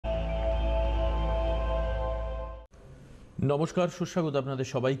নমস্কার, সুস্বাগত আপনাদের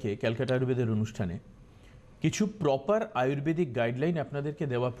সবাইকে ক্যালকাটা আয়ুর্বেদের অনুষ্ঠানে। কিছু প্রপার আয়ুর্বেদিক গাইডলাইন আপনাদেরকে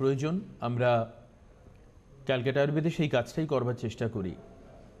দেওয়া প্রয়োজন। আমরা ক্যালকাটা আয়ুর্বেদে সেই কাজটাই করবার চেষ্টা করি।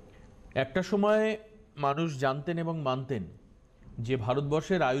 একটা সময় মানুষ জানতেন এবং মানতেন যে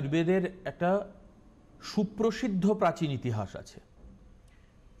ভারতবর্ষের আয়ুর্বেদের একটা সুপ্রসিদ্ধ প্রাচীন ইতিহাস আছে,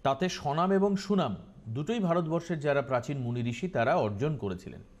 তাতে স্বনাম এবং সুনাম দুটোই ভারতবর্ষের যারা প্রাচীন মুনি ঋষি তারা অর্জন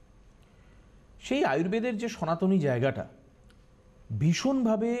করেছিলেন। সেই আয়ুর্বেদের যে সনাতনী জায়গাটা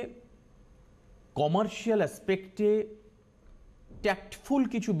ভীষণভাবে কমার্শিয়াল অ্যাসপেক্টে ট্যাক্টফুল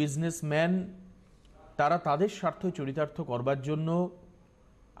কিছু বিজনেসম্যান তারা তাদের স্বার্থ চরিতার্থ করবার জন্য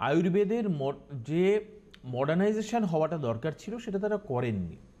আয়ুর্বেদের যে মডার্নাইজেশন হওয়াটা দরকার ছিল সেটা তারা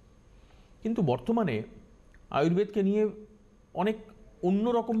করেননি। কিন্তু বর্তমানে আয়ুর্বেদকে নিয়ে অনেক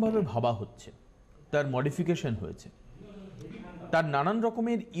অন্যরকমভাবে ভাবা হচ্ছে, তার মডিফিকেশন হয়েছে, তার নানান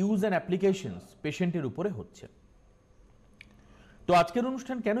রকমের ইউজ অ্যান্ড অ্যাপ্লিকেশনস পেশেন্টের উপরে হচ্ছে। তো আজকের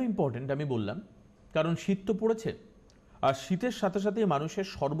অনুষ্ঠান কেন ইম্পর্টেন্ট আমি বললাম, কারণ শীত তো পড়েছে, আর শীতের সাথে সাথে মানুষের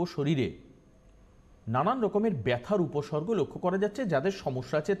সর্বশরীরে নানান রকমের ব্যথার উপসর্গ লক্ষ্য করা যাচ্ছে। যাদের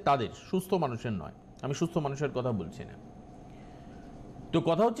সমস্যা আছে তাদের, সুস্থ মানুষের নয়, আমি সুস্থ মানুষের কথা বলছি না। তো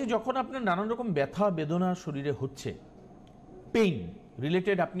কথা হচ্ছে, যখন আপনার নানান রকম ব্যথা বেদনা শরীরে হচ্ছে, পেইন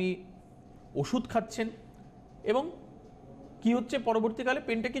রিলেটেড, আপনি ওষুধ খাচ্ছেন এবং কি হচ্ছে, পরবর্তীকালে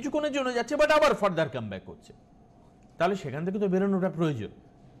পেনটা কিছুক্ষণের জন্য যাচ্ছে বাট আবার ফার্দার কাম ব্যাক করছে, তাহলে সেখান থেকে তো বেরোনোটা প্রয়োজন।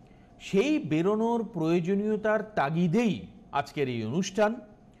 সেই বেরোনোর প্রয়োজনীয়তার তাগিদেই আজকের এই অনুষ্ঠান।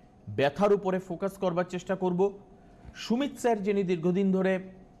 ব্যথার উপরে ফোকাস করবার চেষ্টা করব। সুমিত স্যার, যিনি দীর্ঘদিন ধরে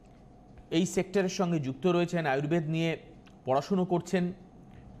এই সেক্টরের সঙ্গে যুক্ত রয়েছেন, আয়ুর্বেদ নিয়ে পড়াশুনো করছেন,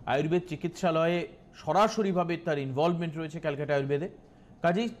 আয়ুর্বেদ চিকিৎসালয়ে সরাসরিভাবে তার ইনভলভমেন্ট রয়েছে ক্যালকাটা আয়ুর্বেদে।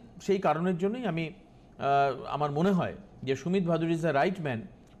 কাজেই সেই কারণের জন্যই আমার মনে হয় যে Sumit Bhaduri is the right man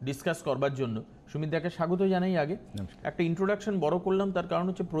discuss করবার জন্য। সুমিত দাকে স্বাগত জানাই। আগে একটা ইন্ট্রোডাকশন বড় করলাম, তার কারণ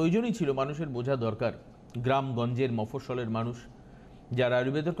হচ্ছে প্রয়োজনই ছিল, মানুষের বোঝা দরকার। গ্রামগঞ্জের মফস্বলের মানুষ যারা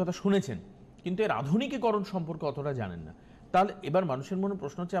আয়ুর্বেদের কথা শুনেছেন কিন্তু এর আধুনিকীকরণ সম্পর্কে অতটা জানেন না, তাহলে এবার মানুষের মনে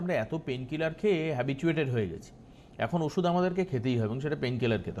প্রশ্ন হচ্ছে, আমরা এত পেন কিলার খেয়ে হ্যাবিচুয়েটেড হয়ে গেছি, এখন ওষুধ আমাদেরকে খেতেই হয় এবং সেটা পেন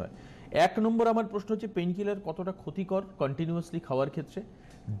কিলার খেতে হয়। এক নম্বর আমার প্রশ্ন হচ্ছে, পেন কিলার কতটা ক্ষতিকর কন্টিনিউয়াসলি খাওয়ার ক্ষেত্রে?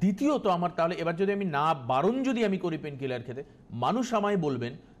 দ্বিতীয়ত আমার, তাহলে এবার যদি আমি না বারণ যদি আমি করি পেন কিলার খেতে, মানুষ আমায়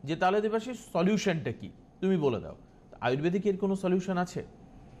বলবেন যে তাহলে দেবাশিস সলিউশনটা কি, তুমি বলে দাও। আয়ুর্বেদিক এর কোনো সলিউশন আছে?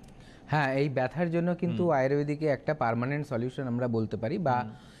 হ্যাঁ, এই ব্যথার জন্য কিন্তু আয়ুর্বেদিকে একটা পার্মানেন্ট সলিউশন আমরা বলতে পারি, বা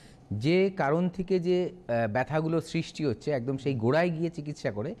যে কারণ থেকে যে ব্যথাগুলো সৃষ্টি হচ্ছে একদম সেই গোড়ায় গিয়ে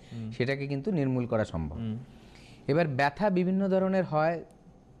চিকিৎসা করে সেটাকে কিন্তু নির্মূল করা সম্ভব। এবার ব্যথা বিভিন্ন ধরনের হয়,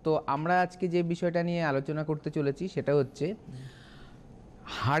 তো আমরা আজকে যে বিষয়টা নিয়ে আলোচনা করতে চলেছি সেটা হচ্ছে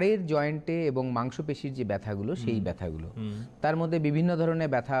হাড়ের জয়েন্টে এবং মাংসপেশির যে ব্যথাগুলো, সেই ব্যথাগুলো। তার মধ্যে বিভিন্ন ধরনের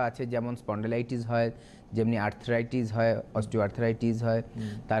ব্যথা আছে, যেমন স্পন্ডেলাইটিস হয়, যেমনি আর্থ্রাইটিস হয়, অস্টিওআর্থ্রাইটিস হয়,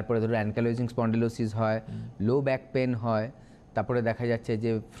 তারপরে ধরো অ্যানকাইলোজিং স্পন্ডিলোসিস হয়, লো ব্যাক পেন হয়, তারপরে দেখা যাচ্ছে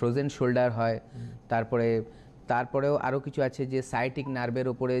যে ফ্রোজেন শোল্ডার হয়, তারপরেও আরও কিছু আছে যে সাইটিক নার্ভের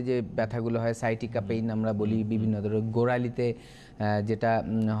ওপরে যে ব্যথাগুলো হয়, সাইটিকা পেইন আমরা বলি। বিভিন্ন ধরনের গোড়ালিতে যেটা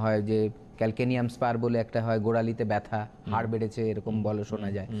হয় যে ক্যালকেনিয়াম স্পার বলে একটা হয়, গোড়ালিতে ব্যথা, হাড় বেড়েছে এরকম বলে শোনা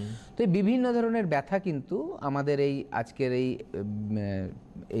যায়। তো এই বিভিন্ন ধরনের ব্যথা কিন্তু আমাদের এই আজকের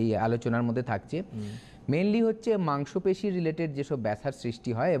এই আলোচনার মধ্যে থাকছে। মেনলি হচ্ছে মাংসপেশি রিলেটেড যেসব ব্যথার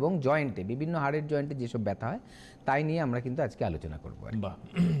সৃষ্টি হয় এবং জয়েন্টে, বিভিন্ন হাড়ের জয়েন্টে যেসব ব্যথা হয় তাই নিয়ে আমরা কিন্তু আজকে আলোচনা করবো। বাহ,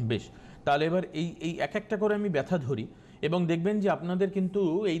 বেশ। তাহলে এবার এই এক একটা করে আমি ব্যথা ধরি এবং দেখবেন যে আপনাদের কিন্তু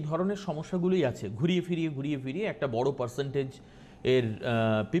এই ধরনের সমস্যাগুলোই আছে। ঘুরিয়ে ফিরিয়ে একটা বড় পার্সেন্টেজ এর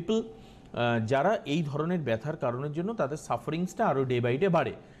পিপল যারা এই ধরনের ব্যথার কারণের জন্য তাদের সাফারিংসটা আরও ডে বাই ডে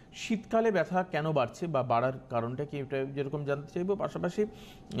বাড়ে। শীতকালে ব্যথা কেন বাড়ছে বা বাড়ার কারণটা কি, এটা যেরকম জানতে চাইবো। পাশাপাশি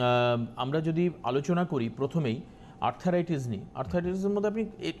আমরা যদি আলোচনা করি প্রথমেই আর্থারাইটিস নিয়ে, আর্থারাইটিসের মধ্যে আপনি,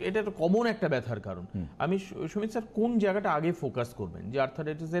 এটা কমন একটা ব্যথার কারণ। আমি সুমিত স্যার কোন জায়গাটা আগে ফোকাস করবেন, যে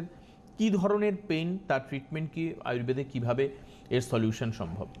আর্থারাইটিসের কী ধরনের পেন, তার ট্রিটমেন্ট কি, আয়ুর্বেদে কিভাবে এর সলিউশন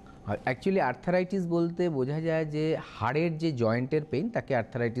সম্ভব? অ্যাকচুয়ালি আর্থারাইটিস বলতে বোঝা যায় যে হাড়ের যে জয়েন্টের পেইন, তাকে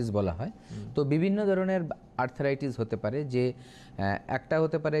আর্থারাইটিস বলা হয়। তো বিভিন্ন ধরনের আর্থারাইটিস হতে পারে, যে একটা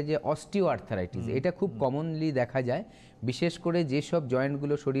হতে পারে যে অস্টিও আর্থারাইটিস, এটা খুব কমনলি দেখা যায়, বিশেষ করে যেসব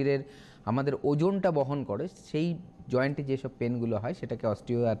জয়েন্টগুলো শরীরের আমাদের ওজনটা বহন করে, সেই জয়েন্টে যেসব পেনগুলো হয় সেটাকে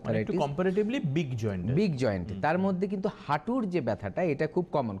osteo arthritis, comparatively big joint. তার মধ্যে কিন্তু হাঁটুর যে ব্যথাটা, এটা খুব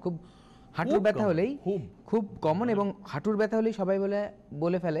কমন, হাঁটুর ব্যথা হলেই খুব কমন, এবং হাঁটুর ব্যথা হলেই সবাই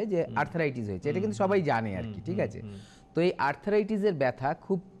বলে ফেলে যে আর্থারাইটিস হয়েছে, এটা কিন্তু সবাই জানে আর কি, ঠিক আছে। তো এই আর্থারাইটিসের ব্যথা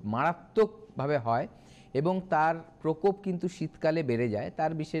খুব মারাত্মকভাবে হয় এবং তার প্রকোপ কিন্তু শীতকালে বেড়ে যায়।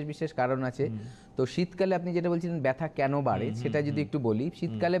 তার বিশেষ কারণ আছে। তো তো শীতকালে আপনি যেটা বলছিলেন ব্যথা কেন বাড়ে সেটা যদি একটু বলি,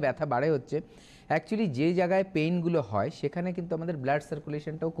 শীতকালে ব্যথা বাড়ে হচ্ছে অ্যাকচুয়ালি যে জায়গায় পেইনগুলো হয় সেখানে কিন্তু আমাদের ব্লাড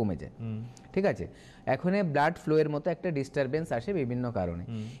সার্কুলেশনটাও কমে যায়, ঠিক আছে। এখন ব্লাড ফ্লোয়ের মতো একটা ডিস্টারবেন্স আসে বিভিন্ন কারণে,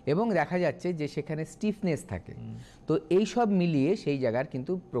 এবং দেখা যাচ্ছে যে সেখানে স্টিফনেস থাকে। তো এই সব মিলিয়ে সেই জায়গার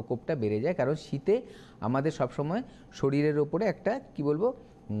কিন্তু প্রকোপটা বেড়ে যায়, কারণ শীতে আমাদের সবসময় শরীরের ওপরে একটা কি বলবো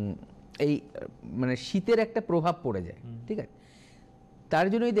এই মানে শীতের একটা প্রভাব পড়ে যায়, ঠিক আছে। তার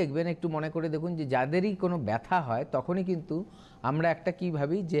জন্যই দেখবেন, একটু মনে করে দেখুন যে যাদেরই কোনো ব্যথা হয় তখনই কিন্তু আমরা একটা কি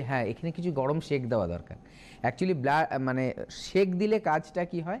ভাবি যে হ্যাঁ এখানে কিছু গরম সেক দেওয়া দরকার। অ্যাকচুয়ালি মানে সেক দিলে কাজটা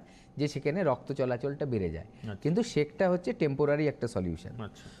কি হয় যে সেখানে রক্ত চলাচলটা বেড়ে যায়, কিন্তু সেকটা হচ্ছে টেম্পোরারি একটা সলিউশন।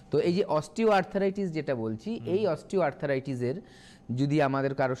 তো এই যে অস্টিও আর্থারাইটিস যেটা বলছি, এই অস্টিও আর্থারাইটিসের যদি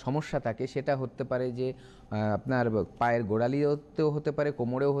আমাদের কারো সমস্যা থাকে সেটা হতে পারে যে আপনার পায়ের গোড়ালিতেও হতে পারে,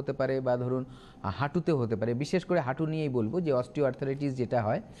 কোমরেও হতে পারে, বা ধরুন হাঁটুতেও হতে পারে। বিশেষ করে হাঁটু নিয়েই বলবো যে অস্টিও আর্থারাইটিস যেটা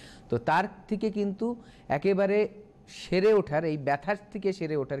হয়, তো তার থেকে কিন্তু একেবারে সেরে ওঠার, এই ব্যথার থেকে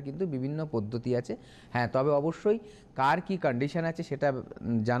সেরে ওঠার কিন্তু বিভিন্ন পদ্ধতি আছে। হ্যাঁ, তবে অবশ্যই কার কি কন্ডিশন আছে সেটা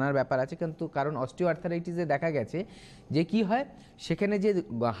জানার ব্যাপার আছে, কিন্তু কারণ অস্টিও আর্থারাইটিসে দেখা গেছে যে কি হয়, সেখানে যে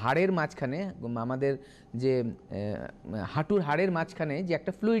হাড়ের মাঝখানে আমাদের যে হাঁটুর হাড়ের মাঝখানে যে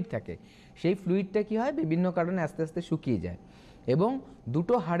একটা ফ্লুইড থাকে, সেই ফ্লুইডটা কি হয় বিভিন্ন কারণে আস্তে আস্তে শুকিয়ে যায়, এবং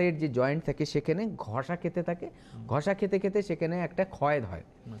দুটো হাড়ের যে জয়েন্ট থাকে সেখানে ঘষা খেতে থাকে, ঘষা খেতে খেতে সেখানে একটা ক্ষয় হয়,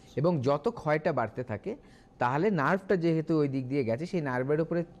 এবং যত ক্ষয়টা বাড়তে থাকে তাহলে নার্ভটা যেহেতু ওই দিক দিয়ে গেছে সেই নার্ভের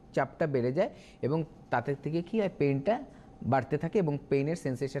উপরে চাপটা বেড়ে যায়, এবং তাতে থেকে কি হয় পেইনটা বাড়তে থাকে, এবং পেইনের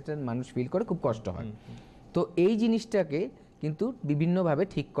সেন্সেশনটা মানুষ ফিল করে, খুব কষ্ট হয়। তো এই জিনিসটাকে কিন্তু বিভিন্নভাবে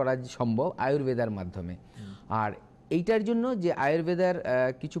ঠিক করা সম্ভব আয়ুর্বেদার মাধ্যমে। আর এইটার জন্য যে আয়ুর্বেদার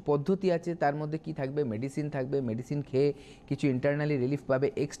কিছু পদ্ধতি আছে, তার মধ্যে কি থাকবে, মেডিসিন থাকবে, মেডিসিন খেয়ে কিছু ইন্টারনালি রিলিফ পাবে,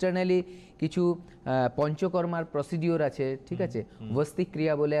 এক্সটার্নালি কিছু পঞ্চকর্মার প্রসিডিওর আছে, ঠিক আছে। বস্তিক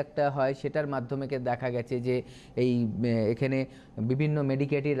ক্রিয়া বলে একটা হয়, সেটার মাধ্যমে দেখা গেছে যে এই এখানে বিভিন্ন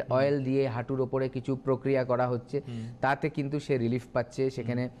মেডিকেটেড অয়েল দিয়ে হাঁটুর ওপরে কিছু প্রক্রিয়া করা হচ্ছে, তাতে কিন্তু সে রিলিফ পাচ্ছে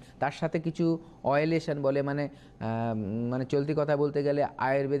সেখানে। তার সাথে কিছু অয়েলেশন বলে, মানে চলতি কথা বলতে গেলে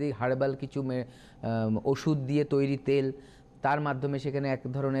আয়ুর্বেদিক হার্বাল কিছু ওষুধ দিয়ে তৈরি তেল, তার মাধ্যমে সেখানে এক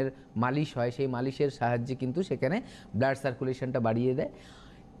ধরনের মালিশ হয়, সেই মালিশের সাহায্যে কিন্তু সেখানে ব্লাড সার্কুলেশনটা বাড়িয়ে দেয়।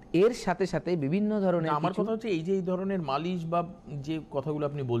 এর সাথে সাথে বিভিন্ন ধরনের, আমার কথা হচ্ছে এই যে এই ধরনের মালিশ বা যে কথাগুলো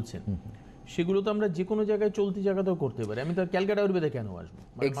আপনি বলছেন সেগুলো তো আমরা যে কোনো জায়গায় চলতি জায়গাতেও করতে পারি। আমি তো ক্যালকাটা আয়ুর্বেদে কেন আসবো?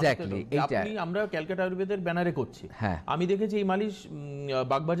 এক্স্যাক্টলি এইটা আমরা ক্যালকাটা আয়ুর্বেদের ব্যানারে করছি। হ্যাঁ, আমি দেখেছি এই মালিশ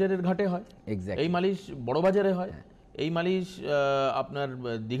বাগবাজারের ঘাটে হয়, এই মালিশ বড় বাজারে হয়, এই মালিশ আপনার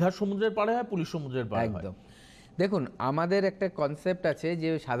দীঘার সমুদ্রের পাড়ে হয়, পুলিশ সমুদ্রের পাড়ে হয়। একদম। দেখুন, আমাদের একটা কনসেপ্ট আছে যে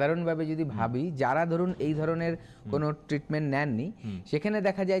সাধারণভাবে যদি ভাবি, যারা ধরুন এই ধরনের কোনো ট্রিটমেন্ট নেননি, সেখানে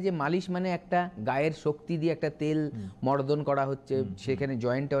দেখা যায় যে মালিশ মানে একটা গায়ের শক্তি দিয়ে একটা তেল মর্দন করা হচ্ছে, সেখানে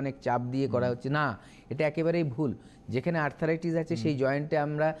জয়েন্টে অনেক চাপ দিয়ে করা হচ্ছে। না, এটা একেবারেই ভুল। যেখানে আর্থারাইটিস আছে সেই জয়েন্টে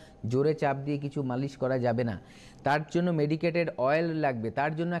আমরা জোরে চাপ দিয়ে কিছু মালিশ করা যাবে না, তার জন্য মেডিকেটেড অয়েল লাগবে,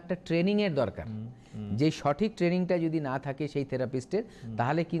 তার জন্য একটা ট্রেনিংয়ের দরকার। যে সঠিক ট্রেনিংটা যদি না থাকে সেই থেরাপিস্টের,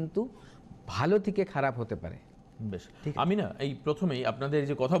 তাহলে কিন্তু ভালো থেকে খারাপ হতে পারে। বেশ, আমি না এই প্রথমেই আপনাদের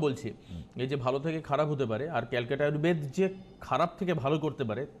যে কথা বলছি, এই যে ভালো থেকে খারাপ হতে পারে আর ক্যালকাটা আয়ুর্বেদ যে খারাপ থেকে ভালো করতে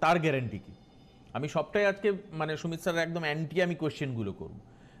পারে তার গ্যারান্টি কি? আমি সবটাই আজকে মানে সুমিত স্যার একদম অ্যান্টি আমি কোয়েশ্চেনগুলো করব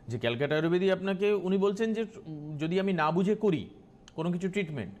যে ক্যালকাটা আয়ুর্বেদই আপনাকে, উনি বলছেন যে যদি আমি না বুঝে করি কোনো কিছু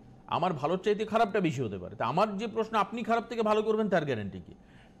ট্রিটমেন্ট, আমার ভালোর চাইতে খারাপটা বেশি হতে পারে। তা আমার যে প্রশ্ন, আপনি খারাপ থেকে ভালো করবেন তার গ্যারান্টি কি?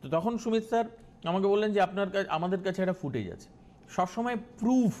 তো তখন সুমিত স্যার আমাকে বললেন যে আপনার কাছে, আমাদের কাছে একটা ফুটেজ আছে, সবসময়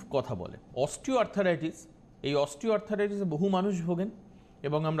প্রুফ কথা বলে। অস্টিও আর্থারাইটিস, এই অস্টিও আর্থারাইটিসে বহু মানুষ ভোগেন,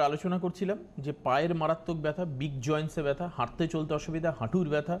 এবং আমরা আলোচনা করছিলাম যে পায়ের মারাত্মক ব্যথা, বিগ জয়েন্টসে ব্যথা, হাঁটতে চলতে অসুবিধা, হাঁটুর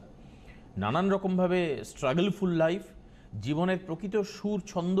ব্যথা, নানান রকমভাবে স্ট্রাগলফুল লাইফ, জীবনের প্রকৃত সুর,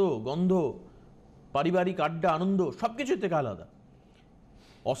 ছন্দ, গন্ধ, পারিবারিক আড্ডা, আনন্দ সব কিছু থেকে আলাদা।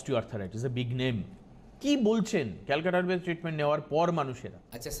 Osteo arthritis a big name. কি বলছেন ক্যালকাটা আয়ুর্বেদ ট্রিটমেন্ট নেওয়ার পর মানুষেরা?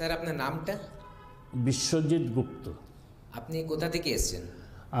 আচ্ছা স্যার, আপনার নামটা? বিশ্বজিৎ গুপ্ত। আপনি কোথা থেকে এসেছেন?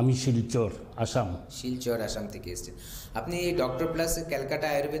 আমি শিলচর, আসাম। শিলচর, আসাম থেকে এসেছেন। আপনি এই ডক্টর প্লাস ক্যালকাটা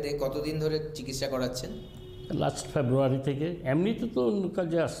আয়ুর্বেদে কতদিন ধরে চিকিৎসা করাচ্ছেন? লাস্ট ফেব্রুয়ারি থেকে। এমনিতে তো অন্য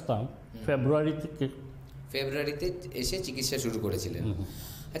কাজে আসতাম, ফেব্রুয়ারি থেকে। ফেব্রুয়ারিতে এসে চিকিৎসা শুরু করেছিলেন।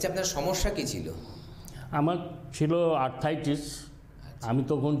 আচ্ছা, আপনার সমস্যা কী ছিল? আমার ছিল আর্থাইটিস। আমি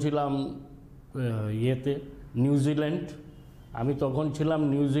তখন ছিলাম নিউজিল্যান্ড। আমি তখন ছিলাম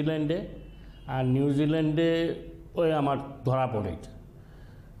নিউজিল্যান্ডে, আর নিউজিল্যান্ডে ওই আমার ধরা পড়ে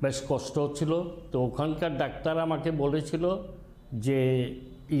বেশ কষ্ট হচ্ছিল। তো ওখানকার ডাক্তার আমাকে বলেছিল যে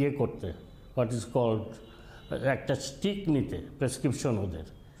করতে, হোয়াট ইজ কল্ড, একটা স্টিক নিতে, প্রেসক্রিপশন ওদের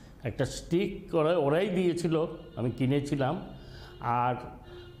একটা স্টিক ওরাই দিয়েছিল, আমি কিনেছিলাম। আর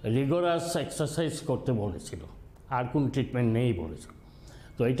রিগোরাস এক্সারসাইজ করতে বলেছিল, আর কোনো ট্রিটমেন্ট নেই বলেছিল।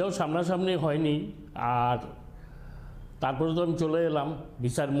 তো এটাও সামনাসামনি হয়নি। আর তারপরে তো আমি চলে এলাম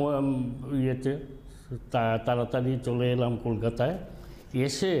বিচার ইয়েতে, তাড়াতাড়ি চলে এলাম কলকাতায়।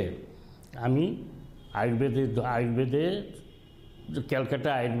 এসে আমি আয়ুর্বেদে ক্যালকাটা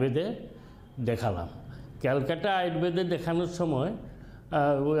আয়ুর্বেদে দেখালাম। ক্যালকাটা আয়ুর্বেদে দেখানোর সময়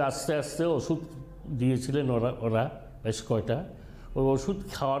ওই আস্তে আস্তে ওষুধ দিয়েছিলেন ওরা বেশ কয়টা। ওই ওষুধ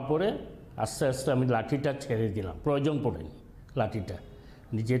খাওয়ার পরে আস্তে আস্তে আমি লাঠিটা ছেড়ে দিলাম, প্রয়োজন পড়েনি লাঠিটা,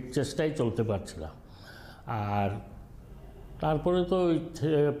 নিজের চেষ্টায় চলতে পারছিলাম। আর তারপরে তো ওই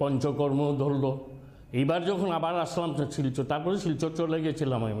পঞ্চকর্ম ধরলো। এইবার যখন আবার আসলাম শিলচর, তারপরে শিলচর চলে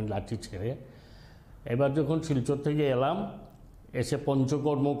গেছিলাম আমি লাঠি ছেড়ে। এবার যখন শিলচর থেকে এলাম, এসে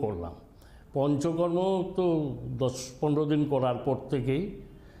পঞ্চকর্ম করলাম। পঞ্চকর্ম তো 10-15 দিন করার পর থেকেই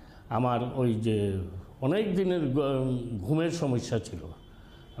আমার ওই যে অনেক দিনের ঘুমের সমস্যা ছিল।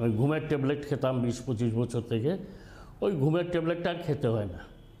 আমি ঘুমের ট্যাবলেট খেতাম 20-25 বছর থেকে, ওই ঘুমের ট্যাবলেটটা আর খেতে হয় না,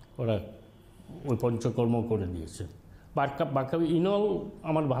 ওরা ওই পঞ্চকর্ম করে দিয়েছে। বাকি ইনল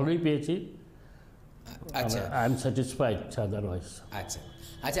আমার ভালোই পেয়েছি। আচ্ছা, আই এম স্যাটিসফাইড আদারওয়াইজ। আচ্ছা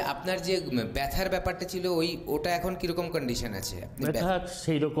আচ্ছা, আপনার যে ব্যথার ব্যাপারটা ছিল ওটা এখন কিরকম কন্ডিশন আছে? ব্যথা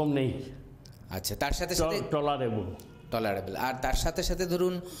সেই রকম নেই। আচ্ছা, তার সাথে সাথে টলারেবল। আর তার সাথে সাথে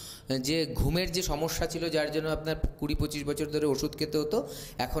ধরুন যে ঘুমের যে সমস্যা ছিল, যার জন্য আপনার 20-25 বছর ধরে ওষুধ খেতে হতো,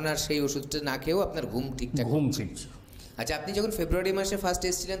 এখন আর সেই ওষুধটা না খেয়েও আপনার ঘুম ঠিকঠাক ফিরছে। আচ্ছা, আপনি যখন ফেব্রুয়ারি মাসে ফার্স্ট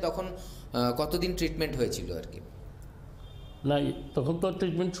এসেছিলেন তখন কতদিন ট্রিটমেন্ট হয়েছিল আর কি? না, তখন তো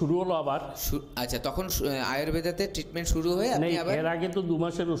ট্রিটমেন্ট শুরু হলো আবার। আচ্ছা, তখন আয়ুর্বেদাতে ট্রিটমেন্ট শুরু হয়ে আপনি আবার এর আগে তো 2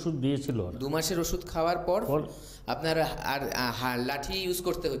 মাসের ওষুধ দিয়েছিল। 2 মাসের ওষুধ খাওয়ার পর আপনার আর লাঠি ইউজ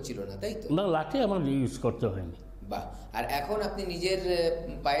করতে হচ্ছিল না, তাই তো? না, লাঠি আমার ইউজ করতে হয়নি। বাহ। আর এখন আপনি নিজের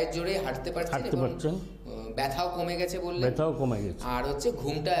পায়ের জোরে হাঁটতে পারছেন এবং ব্যথাও কমে গেছে বললেন? ব্যথাও কমে গেছে। আর হচ্ছে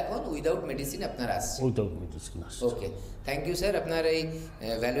ঘুমটা এখন উইদাউট মেডিসিন আপনার আসছে? উইদাউট মেডিসিন আসছে। ওকে, থ্যাংক ইউ স্যার আপনার এই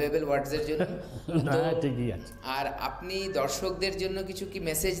ভ্যালুয়েবল ওয়ার্ডসের জন্য। ঠিকই আছে। আর আপনি দর্শকদের জন্য কিছু কি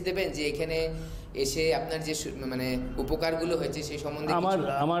মেসেজ দেবেন যে এখানে এসে আপনার যে মানে উপকারগুলো হয়েছে সেই সম্বন্ধে?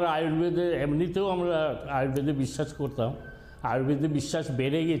 আমার আয়ুর্বেদে এমনিতেও আমরা আয়ুর্বেদে বিশ্বাস করতাম, আয়ুর্বেদে বিশ্বাস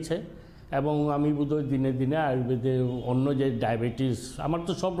বেড়ে গেছে। এবং আমি বোধহয় দিনে দিনে আয়ুর্বেদে অন্য যে ডায়াবেটিস, আমার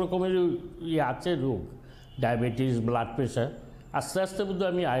তো সব রকমের আছে রোগ, ডায়াবেটিস, ব্লাড প্রেশার, আস্তে আস্তে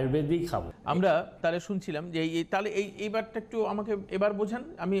বোধহয় আমি আয়ুর্বেদিক খাবো। আমরা তাহলে শুনছিলাম যে তাহলে এইবারটা একটু আমাকে এবার বোঝান।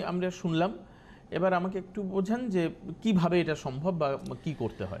 আমরা শুনলাম, এবার আমাকে একটু বোঝান যে কিভাবে এটা সম্ভব বা কি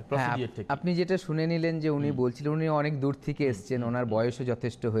করতে হয় প্রসিডিউর থেকে। আপনি যেটা শুনে নিলেন যে উনি বলছিলেন উনি অনেক দূর থেকে এসেছেন, ওনার বয়সও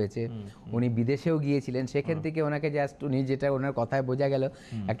যথেষ্ট হয়েছে, উনি বিদেশেও গিয়েছিলেন, সেখান থেকে ওনাকে জাস্ট উনি যেটা ওনার কথায় বোঝা গেল,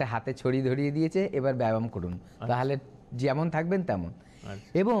 একটা হাতে ছড়ি ধরিয়ে দিয়েছে, এবার ব্যায়াম করুন, তাহলে যেমন থাকবেন তেমন।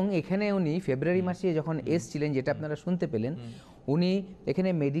 এবং এখানে উনি ফেব্রুয়ারি মাসে যখন এসছিলেন, যেটা আপনারা শুনতে পেলেন, উনি এখানে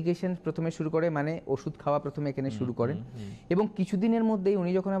মেডিকেশন প্রথমে শুরু করে, মানে ওষুধ খাওয়া প্রথমে এখানে শুরু করেন, এবং কিছুদিনের মধ্যেই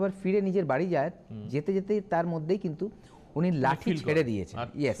উনি যখন আবার ফিরে নিজের বাড়ি যায়, যেতে যেতে তার মধ্যেই কিন্তু উনি লাঠি ছেড়ে দিয়েছেন।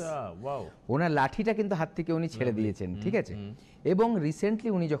 ইয়েস, ওনার লাঠিটা কিন্তু হাত থেকে উনি ছেড়ে দিয়েছেন, ঠিক আছে। এবং রিসেন্টলি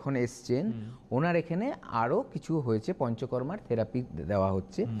উনি যখন এসছেন, ওনার এখানে আরও কিছু হয়েছে, পঞ্চকর্মার থেরাপি দেওয়া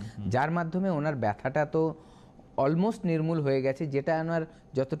হচ্ছে, যার মাধ্যমে ওনার ব্যথাটা তো অলমোস্ট নির্মূল হয়ে গেছে, যেটা ওনার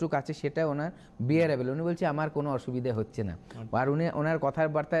যতটুকু আছে সেটা ওনার বিয়ারেবল। উনি বলছে আমার কোনো অসুবিধা হচ্ছে না, আর ওনার কথার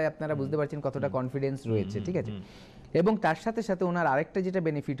বার্তায় আপনারা বুঝতে পারছেন কতটা কনফিডেন্স রয়েছে, ঠিক আছে। এবং তার সাথে সাথে ওনার আরেকটা যেটা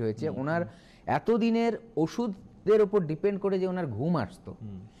বেনিফিট হয়েছে, ওনার এতদিনের ওষুধের উপর ডিপেন্ড করে যে ওনার ঘুম আসতো,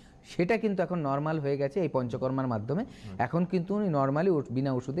 সেটা কিন্তু এখন নর্মাল হয়ে গেছে এই পঞ্চকর্মার মাধ্যমে। এখন কিন্তু উনি নর্মালি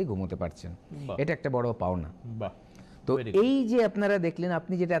বিনা ওষুধেই ঘুমোতে পারছেন, এটা একটা বড় পাওনা। তো এই যে আপনারা দেখলেন,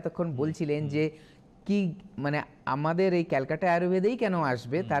 আপনি যেটা এতক্ষণ বলছিলেন যে কি মানে আমাদের এই ক্যালকাটা আয়ুর্বেদেই কেন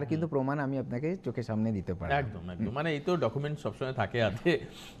আসবে, তার কিন্তু প্রমাণ আমি আপনাকে চোখের সামনে দিতে পারি। একদম একদম, মানে এই তো ডকুমেন্ট সবসময় থাকে হাতে,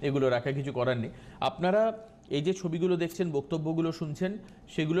 এগুলো রাখা কিছু করার নেই। আপনারা এই যে ছবিগুলো দেখছেন, বক্তব্যগুলো শুনছেন,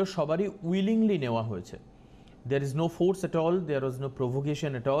 সেগুলো সবারই উইলিংলি নেওয়া হয়েছে। There is no force at all, there is no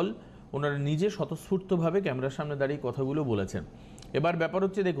provocation at all. ওনারা নিজে স্বতঃস্ফূর্তভাবে ক্যামেরার সামনে দাঁড়িয়ে কথাগুলো বলেছেন। এবার ব্যাপার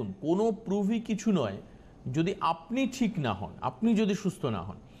হচ্ছে, দেখুন, কোনো প্রুভই কিছু নয় যদি আপনি ঠিক না হন, আপনি যদি সুস্থ না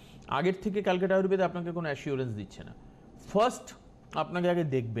হন। আগের থেকে ক্যালকাটা আয়ুর্বেদে আপনাকে কোনো অ্যাসিওরেন্স দিচ্ছে না। ফার্স্ট আপনাকে আগে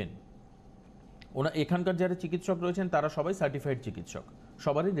দেখবেন। এখানকার যারা চিকিৎসক রয়েছেন তারা সবাই সার্টিফাইড চিকিৎসক,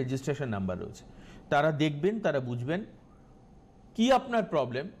 সবারই রেজিস্ট্রেশন নাম্বার রয়েছে। তারা দেখবেন, তারা বুঝবেন কি আপনার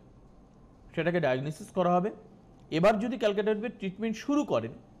প্রবলেম, সেটাকে ডায়াগনোসিস করা হবে। এবার যদি ক্যালকাটা আয়ুর্বেদ ট্রিটমেন্ট শুরু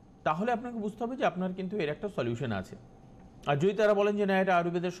করেন, তাহলে আপনাকে বুঝতে হবে যে আপনার কিন্তু এর একটা সলিউশন আছে। আর যদি তারা বলেন যে না, এটা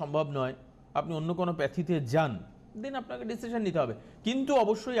আয়ুর্বেদের সম্ভব নয়, আপনি অন্য কোনো প্যাথিতে যান, দেন আপনাকে ডিসিশন নিতে হবে। কিন্তু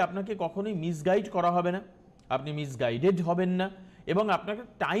অবশ্যই আপনাকে কখনোই মিসগাইড করা হবে না, আপনি মিসগাইডেড হবেন না, এবং আপনাকে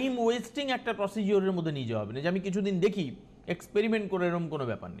টাইম ওয়েস্টিং একটা প্রসিজিওরের মধ্যে নিয়ে যাওয়া হবে না। যে আমি কিছুদিন দেখি এক্সপেরিমেন্ট করে এরকম কোনো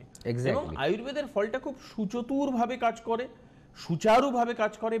ব্যাপার নেই। Exactly. এবং আয়ুর্বেদের ফলটা খুব সুচতুরভাবে কাজ করে, সুচারুভাবে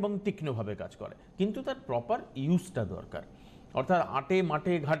কাজ করে এবং তীক্ষ্ণভাবে কাজ করে, কিন্তু তার প্রপার ইউজটা দরকার। অর্থাৎ আটে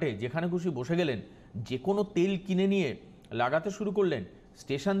মাঠে ঘাটে যেখানে খুশি বসে গেলেন, যে কোনো তেল কিনে নিয়ে লাগাতে শুরু করলেন,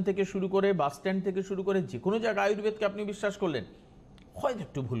 স্টেশন থেকে শুরু করে বাস স্ট্যান্ড থেকে শুরু করে যে কোনো জায়গায় আয়ুর্বেদকে আপনি বিশ্বাস করলেন, হয়তো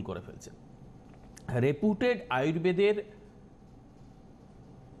একটু ভুল করে ফেলছেন। রেপুটেড আয়ুর্বেদের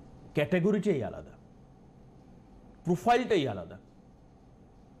ক্যাটাগরিটাই আলাদা, প্রোফাইলটাই আলাদা,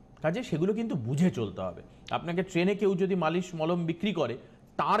 কাজে সেগুলো কিন্তু বুঝে চলতে হবে। আপনাকে ট্রেনে কেউ যদি মালিশ মলম বিক্রি করে,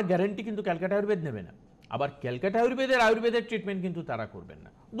 তার গ্যারান্টি কিন্তু ক্যালকাটা আয়ুর্বেদ নেবে না। আবার ক্যালকাটা আয়ুর্বেদের ট্রিটমেন্ট কিন্তু তারা করবেন না।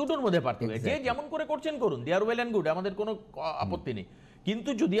 দুটোর মধ্যে পার্থক্য। যে যেমন করে করছেন করুন, দে আর ওয়েল অ্যান্ড গুড, আমাদের কোনো আপত্তি নেই। কিন্তু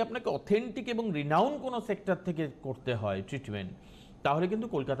যদি আপনাকে অথেন্টিক এবং রিনাউন কোনো সেক্টর থেকে করতে হয় ট্রিটমেন্ট, তাহলে কিন্তু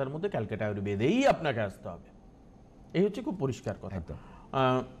কলকাতার মধ্যে ক্যালকাটা আয়ুর্বেদেই আপনাকে আসতে হবে। এই হচ্ছে খুব পরিষ্কার কথা।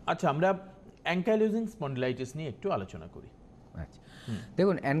 আচ্ছা, আমরা অ্যাঙ্কাইলোজিং স্পন্ডিলাইটিস নিয়ে একটু আলোচনা করি। আচ্ছা,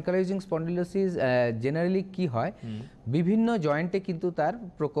 দেখুন অ্যানকাইলোজিং স্পন্ডিলোসিস জেনারেলি কি হয়, বিভিন্ন জয়েন্টে কিন্তু তার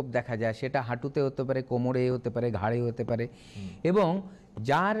প্রকোপ দেখা যায়। সেটা হাঁটুতে হতে পারে, কোমরে হতে পারে, ঘাড়ে হতে পারে। এবং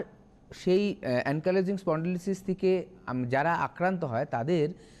যার সেই অ্যানকাইলোজিং স্পন্ডিলোসিস থেকে যারা আক্রান্ত হয়, তাদের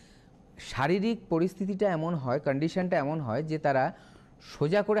শারীরিক পরিস্থিতিটা এমন হয়, কন্ডিশনটা এমন হয় যে তারা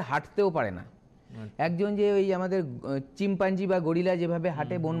সোজা করে হাঁটতেও পারে না। একজন যে ওই আমাদের চিম্পাঞ্জি বা গরিলা যেভাবে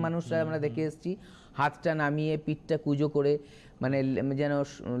হাঁটে, বন মানুষরা আমরা দেখে এসেছি, হাতটা নামিয়ে পিঠটা কুজো করে, মানে যেন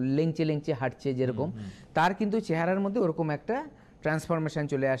লেংচে লেংচে হাঁটছে যেরকম, তার কিন্তু চেহারার মধ্যে ওরকম একটা ট্রান্সফরমেশন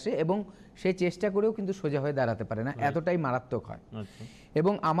চলে আসে এবং সে চেষ্টা করেও কিন্তু সোজা হয়ে দাঁড়াতে পারে না, এতটাই মারাত্মক হয়।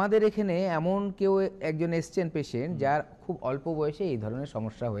 এবং আমাদের এখানে এমন কেউ একজন এসছেন পেশেন্ট, যার খুব অল্প বয়সে এই ধরনের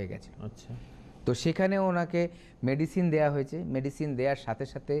সমস্যা হয়ে গেছে। তো সেখানে ওনাকে মেডিসিন দেয়া হয়েছে। মেডিসিন দেওয়ার সাথে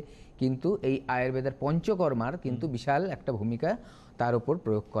সাথে কিন্তু এই আয়ুর্বেদের পঞ্চকর্মার কিন্তু বিশাল একটা ভূমিকা তার উপর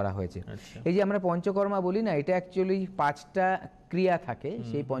প্রয়োগ করা হয়েছে। এই যে আমরা পঞ্চকর্মা বলি না, এটা অ্যাকচুয়ালি 5টা ক্রিয়া থাকে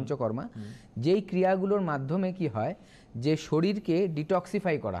সেই পঞ্চকর্মা, যেই ক্রিয়াগুলোর মাধ্যমে কি হয়, যে শরীরকে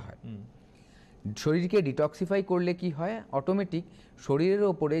ডিটক্সিফাই করা হয়। শরীরকে ডিটক্সিফাই করলে কি হয়, অটোমেটিক শরীরের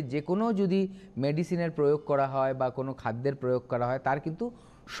ওপরে যে কোনো যদি মেডিসিনের প্রয়োগ করা হয় বা কোনো খাদ্যের প্রয়োগ করা হয়, তার কিন্তু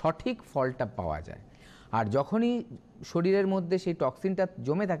সঠিক ফলটা পাওয়া যায়। আর যখনই শরীরের মধ্যে সেই টক্সিনটা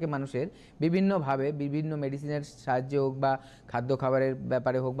জমে থাকে মানুষের, বিভিন্নভাবে বিভিন্ন মেডিসিনের সাহায্যে হোক বা খাদ্য খাবারের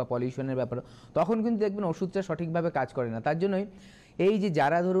ব্যাপারে হোক বা পলিউশনের ব্যাপারে, তখন কিন্তু দেখবেন ওষুধটা সঠিকভাবে কাজ করে না। তার জন্যই এই যে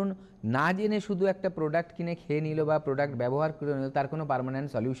যারা ধরুন না জেনে শুধু একটা প্রোডাক্ট কিনে খেয়ে নিল বা প্রোডাক্ট ব্যবহার করে নিল, তার কোনো পার্মানেন্ট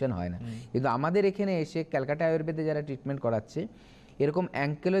সলিউশন হয় না। কিন্তু আমাদের এখানে এসে ক্যালকাটা আয়ুর্বেদে যারা ট্রিটমেন্ট করাচ্ছে, এরকম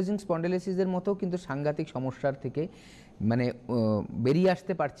অ্যাঙ্কাইলোজিং স্পন্ডিলোসিসের মতো কিন্তু সাংঘাতিক সমস্যার থেকে মানে বেরিয়ে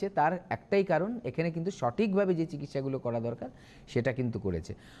আসতে পারছে। তার একটাই কারণ, এখানে কিন্তু সঠিকভাবে যে চিকিৎসাগুলো করা দরকার সেটা কিন্তু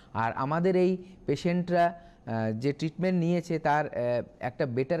করেছে। আর আমাদের এই পেশেন্টরা যে ট্রিটমেন্ট নিয়েছে, তার একটা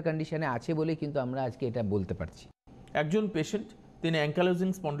বেটার কন্ডিশনে আছে বলেই কিন্তু আমরা আজকে এটা বলতে পারছি। একজন পেশেন্ট, তিনি অ্যাঙ্কাইলোজিং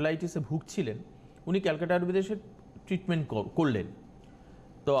স্পন্ডিলাইটিসে ভুগছিলেন, উনি ক্যালকাটা আয়ুর্বেদে এসে ট্রিটমেন্ট করলেন।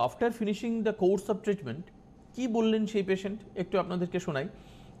 তো after finishing the course of treatment কি বললেন সেই পেশেন্ট, একটু আপনাদেরকে শোনাই।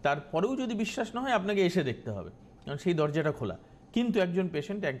 তারপরেও যদি বিশ্বাস না হয়, আপনাকে এসে দেখতে হবে, কারণ সেই দরজাটা খোলা। কিন্তু একজন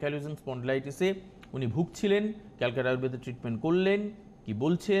পেশেন্ট অ্যাঙ্কাইলোজিং স্পন্ডিলাইটিসে উনি ভুগছিলেন, ক্যালকাটা আয়ুর্বেদে ট্রিটমেন্ট করলেন, কি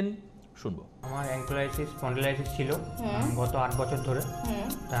বলছেন শুনবো। আমার অ্যাঙ্কাইলোজিং স্পন্ডিলাইটিস ছিল গত 8 বছর ধরে।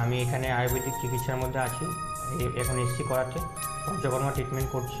 তা আমি এখানে আয়ুর্বেদিক চিকিৎসার মধ্যে আছি, এখন এসছি করাতে, পঞ্চকর্মা ট্রিটমেন্ট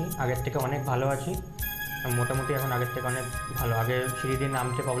করছি। আগের থেকে অনেক ভালো আছি, মোটামুটি এখন আগের থেকে অনেক ভালো। আগে সিঁড়ি দিয়ে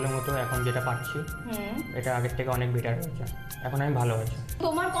নামতে প্রবলেম হতো, এখন যেটা পাচ্ছি এটা আগের থেকে অনেক বেটার হয়েছে, এখন আমি ভালো হয়েছে।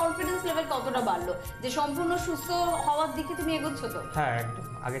 তোমার কনফিডেন্স লেভেল কতটা বাড়লো যে সম্পূর্ণ সুস্থ হওয়ার দিকে তুমি এগোচ্ছ? তো হ্যাঁ, একদম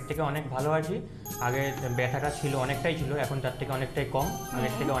আগের থেকে অনেক ভালো আছি। আগে ব্যথাটা ছিল, অনেকটাই ছিল, এখন তার থেকে অনেকটাই কম।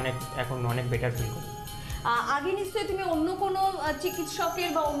 আগের থেকে অনেক, এখন অনেক বেটার ফিল করি। আগে নিশ্চয়ই তুমি অন্য কোনো চিকিৎসকের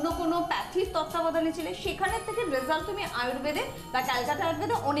বা অন্য কোনো প্যাথির তত্ত্বাবধানে ছিলে, সেখানে থেকে রেজাল্ট তুমি আয়ুর্বেদে বা ক্যালকাটা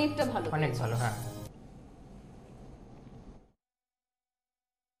আয়ুর্বেদে অনেকটা ভালো, অনেক ভালো। হ্যাঁ,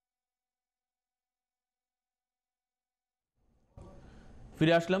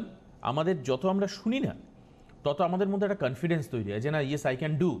 ফিরে আসলাম। আমাদের যত আমরা শুনি না, তত আমাদের মধ্যে একটা কনফিডেন্স তৈরি হয় যে না, yes I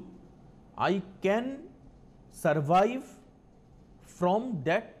can do, I can survive from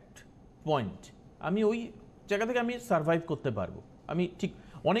that point. আমি ওই জায়গা থেকে আমি সারভাইভ করতে পারবো। আমি ঠিক,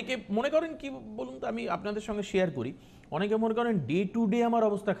 অনেকে মনে করেন কি বলুন তো, আমি আপনাদের সঙ্গে শেয়ার করি, অনেকে মনে করেন ডে টু ডে আমার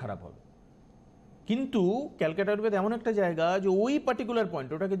অবস্থা খারাপ হবে। কিন্তু ক্যালকাটা আয়ুর্বেদ এমন একটা জায়গা যে ওই পার্টিকুলার পয়েন্ট,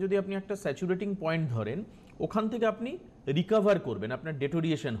 ওটাকে যদি আপনি একটা স্যাচুরেটিং পয়েন্ট ধরেন, ওখান থেকে আপনি রিকভার করবেন, আপনার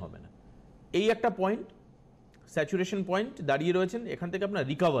ডেটোরিয়েশন হবে না। এই একটা পয়েন্ট, স্যাচুরেশন পয়েন্ট দাঁড়িয়ে রয়েছেন, এখান থেকে আপনার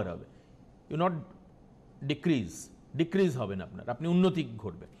রিকভার হবে, ইউ নট ডিক্রিজ হবে না আপনার, আপনি উন্নতি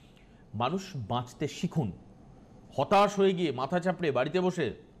ঘটবে। মানুষ বাঁচতে শিখুন। হতাশ হয়ে গিয়ে মাথা চাপড়ে বাড়িতে বসে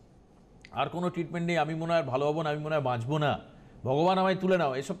আর কোনো ট্রিটমেন্ট নেই, আমি মনে হয় ভালো হবো না, আমি মনে হয় বাঁচবো না, ভগবান আমায় তুলে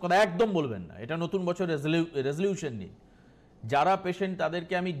নাও, এসব কথা একদম বলবেন না। এটা নতুন বছর রেজলিউশন নিন। যারা পেশেন্ট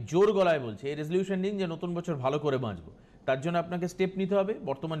তাদেরকে আমি জোর গলায় বলছি, এই রেজলিউশন নিন যে নতুন বছর ভালো করে বাঁচবো। তার জন্য আপনাকে স্টেপ নিতে হবে।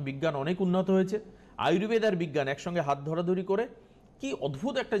 বর্তমান বিজ্ঞান অনেক উন্নত হয়েছে, আয়ুর্বেদ আর বিজ্ঞান একসঙ্গে হাত ধরাধরি করে কি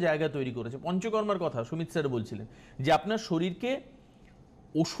অদ্ভুত একটা জায়গা তৈরি করেছে। পঞ্চকর্মার কথা সুমিত স্যার বলছিলেন যে আপনার শরীরকে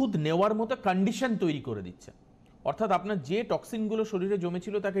ওষুধ নেওয়ার মতো কন্ডিশন তৈরি করে দিচ্ছে, অর্থাৎ আপনার যে টক্সিনগুলো শরীরে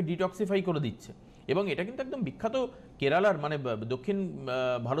জমেছিল তাকে ডিটক্সিফাই করে দিচ্ছে। এবং এটা কিন্তু একদম বিখ্যাত কেরালার, মানে দক্ষিণ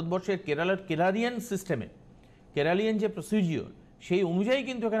ভারতবর্ষের কেরালার কেরালিয়ান সিস্টেমে, কেরালিয়ান যে প্রসিজিওর সেই অনুযায়ী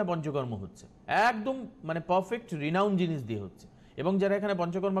কিন্তু এখানে পঞ্চকর্ম হচ্ছে, একদম মানে পারফেক্ট রিনাউন জিনিস দিয়ে হচ্ছে। এবং যারা এখানে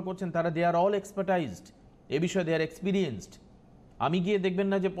পঞ্চকর্মা করছেন তারা দে আর অল এক্সপার্টাইজড, এ বিষয়ে দে আর এক্সপিরিয়েন্সড। আমি গিয়ে দেখবেন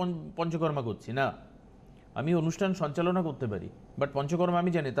না যে পঞ্চকর্মা করছি না, আমি অনুষ্ঠান সঞ্চালনা করতে পারি, বাট পঞ্চকর্মা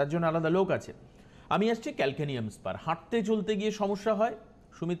আমি জানি, তার জন্য আলাদা লোক আছে। আমি আসছি ক্যালকেনিয়াম স্পার। হাঁটতে চলতে গিয়ে সমস্যা হয়,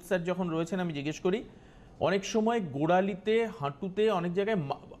 সুমিত স্যার যখন রয়েছেন আমি জিজ্ঞেস করি, অনেক সময় গোড়ালিতে হাঁটুতে অনেক জায়গায়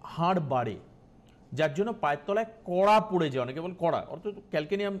হাড় বাড়ে, যার জন্য পায়ের তলায় কড়া পড়ে যায়, অনেকে বল কড়া, অর্থাৎ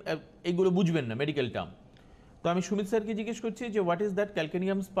ক্যালকেনিয়াম, এগুলো বুঝবেন না মেডিকেল টার্ম। তো আমি সুমিত স্যারকে জিজ্ঞেস করছি যে what is that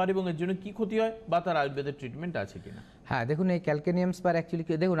calcaneum spare এবং এর জন্য কি ক্ষতি হয় বা তার আয়ুর্বেদের ট্রিটমেন্ট আছে কিনা। হ্যাঁ, দেখুন এই ক্যালকেনিয়াম স্পার অ্যাকচুয়ালি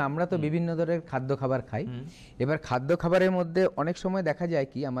কি, দেখুন আমরা তো বিভিন্ন ধরনের খাদ্য খাবার খাই। এবার খাদ্য খাবারের মধ্যে অনেক সময় দেখা যায়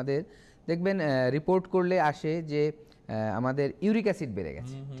কি, আমাদের দেখবেন রিপোর্ট করলে আসে যে আমাদের ইউরিক অ্যাসিড বেড়ে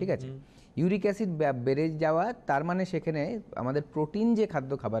গেছে, ঠিক আছে। ইউরিক অ্যাসিড বেড়ে যাওয়া তার মানে সেখানে আমাদের প্রোটিন যে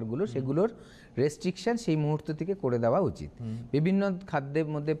খাদ্য খাবারগুলো সেগুলোর রেস্ট্রিকশন সেই মুহূর্ত থেকে করে দেওয়া উচিত। বিভিন্ন খাদ্যের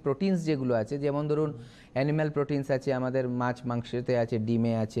মধ্যে প্রোটিনস যেগুলো আছে, যেমন ধরুন অ্যানিম্যাল প্রোটিনস আছে, আমাদের মাছ মাংসতে আছে,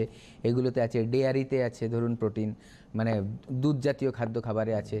 ডিমে আছে, এগুলোতে আছে, ডেয়ারিতে আছে ধরুন প্রোটিন, মানে দুধ জাতীয় খাদ্য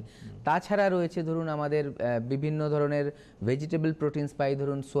খাবারে আছে। তাছাড়া রয়েছে ধরুন আমাদের বিভিন্ন ধরনের ভেজিটেবল প্রোটিনস পাই,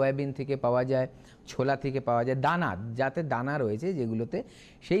 ধরুন সয়াবিন থেকে পাওয়া যায়, ছোলা থেকে পাওয়া যায়, দানা, যাতে দানা রয়েছে যেগুলোতে,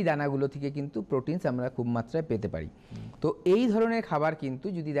 সেই দানাগুলো থেকে কিন্তু প্রোটিনস আমরা খুব মাত্রায় পেতে পারি। তো এই ধরনের খাবার কিন্তু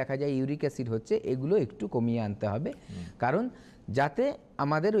যদি দেখা যায় ইউরিক অ্যাসিড হচ্ছে, এগুলো একটু কমিয়ে আনতে হবে, কারণ যাতে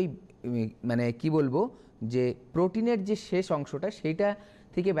আমাদের ওই মানে কি বলবো যে প্রোটিনের যে শেষ অংশটা সেইটা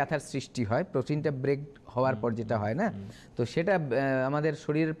থেকে ব্যথার সৃষ্টি হয়, প্রোটিনটা ব্রেক হওয়ার পর যেটা হয় না, তো সেটা আমাদের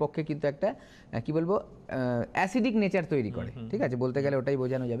শরীরের পক্ষে কিন্তু একটা কি বলবো অ্যাসিডিক নেচার তৈরি করে, ঠিক আছে, বলতে গেলে ওটাই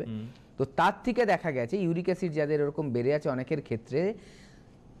বোঝানো যাবে। তো তার থেকে দেখা গেছে ইউরিক অ্যাসিড যাদের এরকম বেড়ে আছে, অনেকের ক্ষেত্রে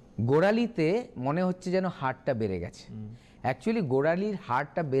গোড়ালিতে মনে হচ্ছে যেন হাড়টা বেড়ে গেছে। অ্যাকচুয়ালি গোড়ালির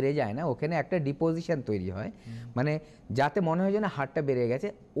হাড়টা বেড়ে যায় না, ওখানে একটা ডিপোজিশন তৈরি হয়, মানে যাতে মনে হয় যেন হাড়টা বেড়ে গেছে,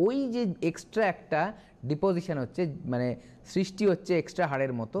 ওই যে এক্সট্রা একটা ডিপোজিশন হচ্ছে, মানে সৃষ্টি হচ্ছে এক্সট্রা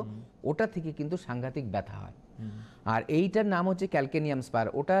হাড়ের মতো, ওটা থেকে কিন্তু সাংঘাতিক ব্যথা হয়। আর এইটার নাম হচ্ছে ক্যালকেনিয়াম স্পার।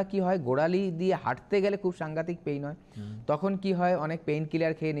 ওটা কি হয়, গোড়ালি দিয়ে হাঁটতে গেলে খুব সাংঘাতিক পেইন হয়, তখন কি হয় অনেক পেইন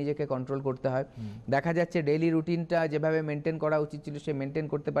কিলার খেয়ে নিজেকে কন্ট্রোল করতে হয়। দেখা যাচ্ছে ডেইলি রুটিনটা যেভাবে মেনটেন করা উচিত ছিল সে মেনটেন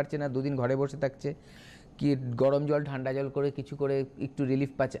করতে পারছে না, দুদিন ঘরে বসে থাকছে, কি গরম জল ঠান্ডা জল করে কিছু করে একটু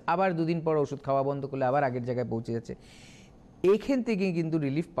রিলিফ পাচ্ছে, আবার দুদিন পর ওষুধ খাওয়া বন্ধ করলে আবার আগের জায়গায় পৌঁছে যাচ্ছে। এইখান থেকে কিন্তু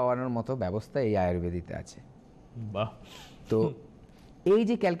রিলিফ পাওয়ানোর মতো ব্যবস্থা এই আয়ুর্বেদিতে আছে। বাহ। তো এই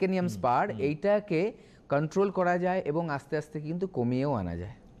যে ক্যালকেনিয়াম স্পার, এইটাকে কন্ট্রোল করা যায় এবং আস্তে আস্তে কিন্তু কমিয়েও আনা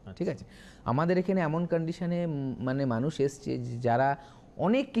যায়, ঠিক আছে। আমাদের এখানে এমন কন্ডিশনে মানে মানুষ এসছে যারা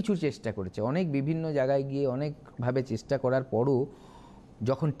অনেক কিছু চেষ্টা করেছে, অনেক বিভিন্ন জায়গায় গিয়ে অনেকভাবে চেষ্টা করার পরও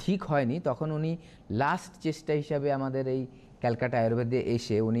যখন ঠিক হয়নি, তখন উনি লাস্ট চেষ্টা হিসাবে আমাদের এই ক্যালকাটা আয়ুর্বেদে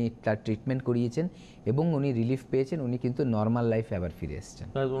এসে উনি তার ট্রিটমেন্ট করিয়েছেন এবং উনি রিলিফ পেয়েছেন, উনি কিন্তু নর্মাল লাইফে আবার ফিরে এসেছেন।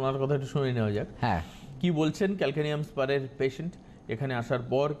 ওনার কথা একটু শুনে নেওয়া যাক। হ্যাঁ, কি বলছেন ক্যালকেনিয়াম স্পারের পেশেন্ট এখানে আসার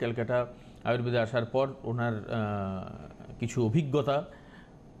পর, ক্যালকাটা আয়ুর্বেদে আসার পর ওনার কিছু অভিজ্ঞতা,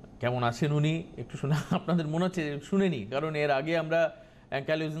 কেমন আছেন উনি একটু শোনা। আপনাদের মনে হচ্ছে শুনেনি, কারণ এর আগে আমরা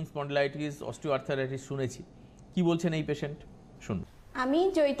অ্যাঙ্কাইলোজিং স্পন্ডিলাইটিস, অস্টিওআর্থারাইটিস শুনেছি। কি বলছেন এই পেশেন্ট, শুনুন। আমি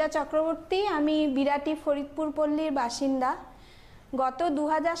জয়িতা চক্রবর্তী, আমি বিরাটি ফরিদপুর পল্লীর বাসিন্দা। গত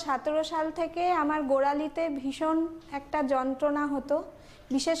 2017 সাল থেকে আমার গোড়ালিতে ভীষণ একটা যন্ত্রণা হতো,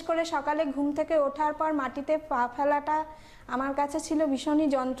 বিশেষ করে সকালে ঘুম থেকে ওঠার পর মাটিতে পা ফেলাটা আমার কাছে ছিল ভীষণই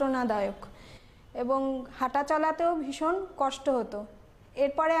যন্ত্রণাদায়ক এবং হাঁটা চলাতেও ভীষণ কষ্ট হতো।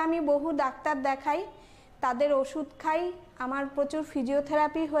 এরপরে আমি বহু ডাক্তার দেখাই, তাদের ওষুধ খাই, আমার প্রচুর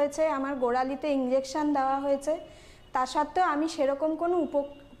ফিজিওথেরাপি হয়েছে, আমার গোড়ালিতে ইঞ্জেকশন দেওয়া হয়েছে, তা সত্ত্বেও আমি সেরকম কোনো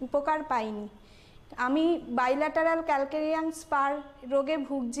উপকার পাইনি। আমি বাইল্যাটারাল ক্যালকেনিয়াম স্পার রোগে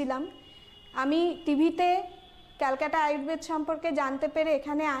ভুগছিলাম। আমি টিভিতে ক্যালকাটা আয়ুর্বেদ সম্পর্কে জানতে পেরে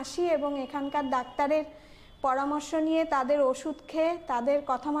এখানে আসি এবং এখানকার ডাক্তারের পরামর্শ নিয়ে তাদের ওষুধ খেয়ে তাদের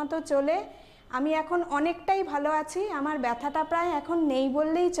কথা মতো চলে আমি এখন অনেকটাই ভালো আছি। আমার ব্যথাটা প্রায় এখন নেই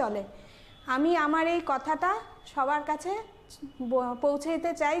বললেই চলে। আমি আমার এই কথাটা সবার কাছে পৌঁছে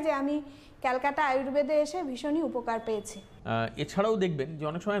দিতে চাই যে আমি ক্যালকাটা আয়ুর্বেদে এসে ভীষণই উপকার পেয়েছি। এছাড়াও দেখবেন যে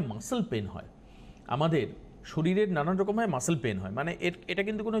অনেক সময় মাসল পেন হয়, আমাদের শরীরের নানান রকমের মাসল পেন হয়, মানে এটা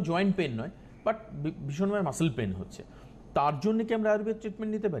কিন্তু কোনো জয়েন্ট পেন নয়, বাট ভীষণভাবে মাসল পেন হচ্ছে, তার জন্য কি আমরা আয়ুর্বেদ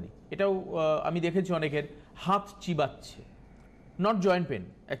ট্রিটমেন্ট নিতে পারি? এটাও আমি দেখেছি অনেকের হাত চিবাচ্ছে, not joint pain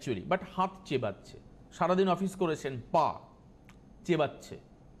actually, but হাত চেবাচ্ছে, সারাদিন অফিস করেছেন, পা চেবাচ্ছে,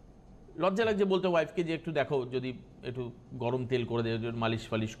 লজ্জা লাগছে বলতে ওয়াইফকে যে একটু দেখো যদি একটু গরম তেল করে দেয়, মালিশ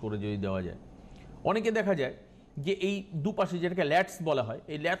ফালিশ করে যদি দেওয়া যায়। অনেকে দেখা যায় যে এই দুপাশে যেটাকে ল্যাটস বলা হয়,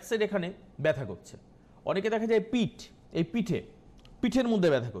 এই ল্যাটসের এখানে ব্যথা করছে। অনেকে দেখা যায় এই পিঠের মধ্যে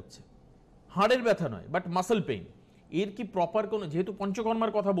ব্যথা করছে, হাড়ের ব্যথা নয় বাট মাসল পেইন। এর কি প্রপার কোনো, যেহেতু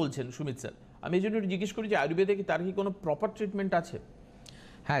পঞ্চকর্মার কথা বলছেন সুমিত স্যার, আমি এই জন্য একটু জিজ্ঞেস করি যে আয়ুর্বেদে কি তার কি কোনো প্রপার ট্রিটমেন্ট আছে?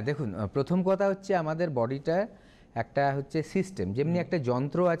 হ্যাঁ, দেখুন, প্রথম কথা হচ্ছে আমাদের বডিটা একটা হচ্ছে সিস্টেম, যেমনি একটা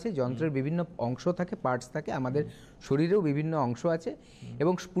যন্ত্র আছে, যন্ত্রের বিভিন্ন অংশ থাকে, পার্টস থাকে, আমাদের শরীরেও বিভিন্ন অংশ আছে,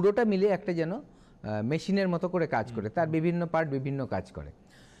 এবং পুরোটা মিলে একটা যেন মেশিনের মতো করে কাজ করে, তার বিভিন্ন পার্ট বিভিন্ন কাজ করে।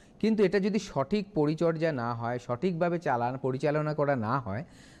 কিন্তু এটা যদি সঠিক পরিচর্যা না হয়, সঠিকভাবে পরিচালনা করা না হয়,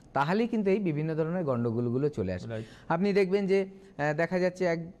 তাহলেই কিন্তু এই বিভিন্ন ধরনের গণ্ডগোলগুলো চলে আসে। আপনি দেখবেন যে দেখা যাচ্ছে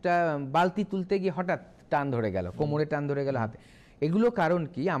একটা বালতি তুলতে গিয়ে হঠাৎ টান ধরে গেল, কোমরে টান ধরে গেল, হাতে। এগুলো কারণ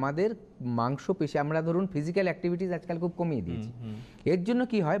কি, আমাদের মাংসপেশি, আমরা ধরুন ফিজিক্যাল অ্যাক্টিভিটিস আজকাল খুব কমিয়ে দিয়েছি। এর জন্য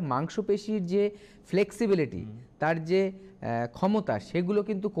কি হয়, মাংসপেশির যে ফ্লেক্সিবিলিটি, তার যে ক্ষমতা, সেগুলো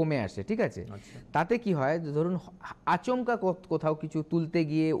কিন্তু কমে আসে, ঠিক আছে? তাতে কি হয়, ধরুন আচমকা কোথাও কিছু তুলতে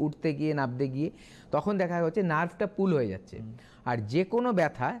গিয়ে, উঠতে গিয়ে, নামতে গিয়ে, তখন দেখা যাচ্ছে নার্ভটা পুল হয়ে যাচ্ছে। আর যে কোনো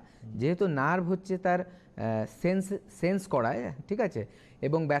ব্যথা, যেহেতু নার্ভ হচ্ছে তার সেন্স করায়, ঠিক আছে,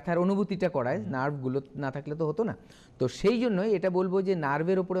 এবং ব্যথার অনুভূতিটা করায়, নার্ভগুলো না থাকলে তো হতো না। তো সেই জন্যই এটা বলবো যে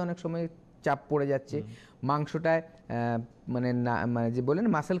নার্ভের ওপরে অনেক সময় চাপ পড়ে যাচ্ছে, মাংসটায় মানে যে বলেন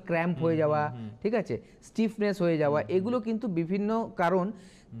মাসেল ক্র্যাম্প হয়ে যাওয়া, ঠিক আছে, স্টিফনেস হয়ে যাওয়া, এগুলো কিন্তু বিভিন্ন কারণ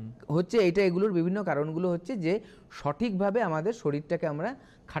হচ্ছে। এগুলোর বিভিন্ন কারণগুলো হচ্ছে যে সঠিকভাবে আমাদের শরীরটাকে আমরা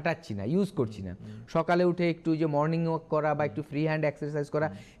খাটাচ্ছি না, ইউজ করছি না। সকালে উঠে একটু যে মর্নিং ওয়াক করা বা একটু ফ্রি হ্যান্ড এক্সারসাইজ করা,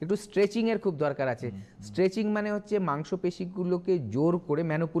 একটু স্ট্রেচিংয়ের খুব দরকার আছে। স্ট্রেচিং মানে হচ্ছে মাংসপেশিগুলোকে জোর করে,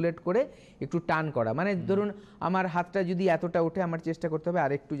 ম্যানিপুলেট করে একটু টান করা। মানে ধরুন আমার হাতটা যদি এতটা ওঠে, আমার চেষ্টা করতে হবে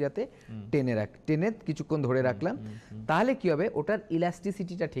আরেকটু যাতে টেনে কিছুক্ষণ ধরে রাখলাম, তাহলে কি হবে, ওটার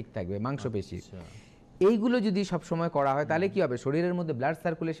ইলাস্টিসিটিটা ঠিক থাকবে মাংসপেশির। এইগুলো যদি সব সময় করা হয়, তাহলে কি হবে, শরীরের মধ্যে ব্লাড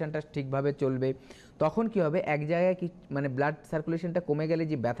সার্কুলেশনটা ঠিকভাবে চলবে। তখন কি হবে, এক জায়গায় মানে ব্লাড সার্কুলেশনটা কমে গেলে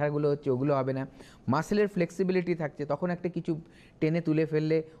যে ব্যথাগুলো হচ্ছে ওগুলো হবে না, মাসেলের ফ্লেক্সিবিলিটি থাকছে, তখন একটা কিছু টেনে তুলে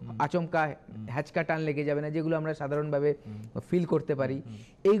ফেললে আচমকা হ্যাচকা টান লেগে যাবে না, যেগুলো আমরা সাধারণভাবে ফিল করতে পারি,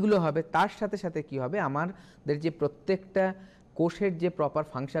 এইগুলো হবে। তার সাথে সাথে কি হবে, আমাদের যে প্রত্যেকটা কোষের যে প্রপার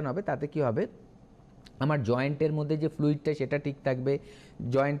ফাংশন হবে, তাতে কি হবে, আমার জয়েন্টের মধ্যে যে ফ্লুইডটা সেটা ঠিক থাকবে,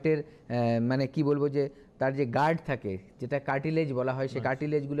 জয়েন্টের মানে কি বলবো, যে তার যে গার্ড থাকে, যেটা কার্টিলেজ বলা হয়, সেই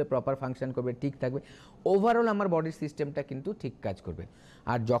কার্টিলেজগুলো প্রপার ফাংশন করবে, ঠিক থাকবে। ওভারঅল আমার বডির সিস্টেমটা কিন্তু ঠিক কাজ করবে।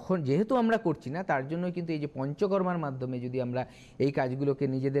 আর যেহেতু আমরা করছি না, তার জন্য কিন্তু এই যে পঞ্চকর্মার মাধ্যমে যদি আমরা এই কাজগুলোকে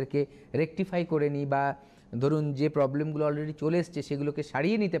নিজেদেরকে রেকটিফাই করে নিই, বা ধরুন যে প্রবলেমগুলো অলরেডি চলে এসছে সেগুলোকে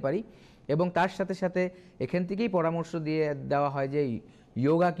সারিয়ে নিতে পারি, এবং তার সাথে সাথে এখান থেকেই পরামর্শ দেওয়া হয় যে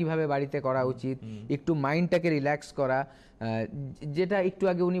যোগা কিভাবে বাড়িতে করা উচিত, একটু মাইন্ডটাকে রিল্যাক্স করা, যেটা একটু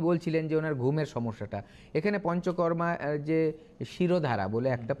আগে উনি বলছিলেন যে ওনার ঘুমের সমস্যাটা, এখানে পঞ্চকর্মা যে শিরোধারা বলে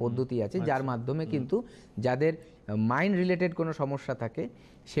একটা পদ্ধতি আছে, যার মাধ্যমে কিন্তু যাদের মাইন্ড রিলেটেড কোনো সমস্যা থাকে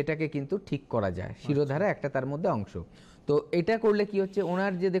সেটাকে কিন্তু ঠিক করা যায়। শিরোধারা একটা তার মধ্যে অংশ। তো এটা করলে কি হচ্ছে,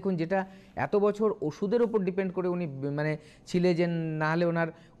 ওনার যে দেখুন, যেটা এত বছর ওষুধের উপর ডিপেন্ড করে উনি মানে ছিলেন, যে না হলে ওনার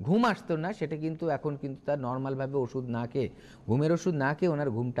ঘুম আসতো না, সেটা কিন্তু এখন কিন্তু তার নর্মালভাবে ওষুধ না খেয়ে, ঘুমের ওষুধ না খেয়ে ওনার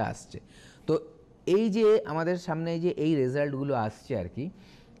ঘুমটা আসছে। তো এই যে আমাদের সামনে এই রেজাল্টগুলো আসছে আর কি,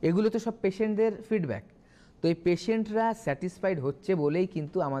 এগুলো তো সব পেশেন্টদের ফিডব্যাক। তো এই পেশেন্টরা স্যাটিসফাইড হচ্ছে বলেই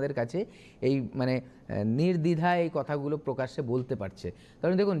কিন্তু আমাদের কাছে এই মানে নির্দ্বিধায় এই কথাগুলো প্রকাশ্যে বলতে পারছে।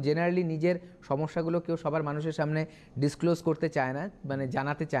 কারণ দেখুন, জেনারেলি নিজের সমস্যাগুলো কেউ সবার মানুষের সামনে ডিসক্লোজ করতে চায় না, মানে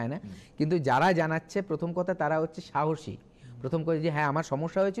জানাতে চায় না। কিন্তু যারা জানাচ্ছে, প্রথম কথা তারা হচ্ছে সাহসী। প্রথম কথা যে হ্যাঁ, আমার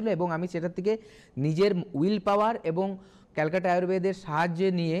সমস্যা হয়েছিল এবং আমি সেটার থেকে নিজের উইল পাওয়ার এবং ক্যালকাটা আয়ুর্বেদের সাহায্য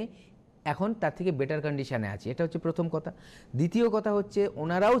নিয়ে এখন তার থেকে বেটার কন্ডিশনে আছি, এটা হচ্ছে প্রথম কথা। দ্বিতীয় কথা হচ্ছে,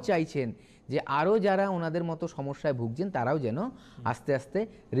 ওনারাও চাইছেন যে আরও যারা ওনাদের মতো সমস্যায় ভুগছেন তারাও যেন আস্তে আস্তে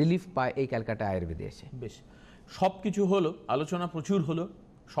রিলিফ পায় এই ক্যালকাটা আয়ুর্বেদে এসে। বেশ, সব কিছু হলো, আলোচনা প্রচুর হলো,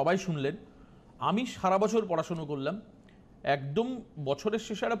 সবাই শুনলেন। আমি সারা বছর পড়াশুনো করলাম, একদম বছরের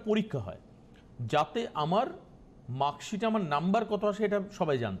শেষে একটা পরীক্ষা হয়, যাতে আমার মার্কশিটে আমার নাম্বার কত আসে এটা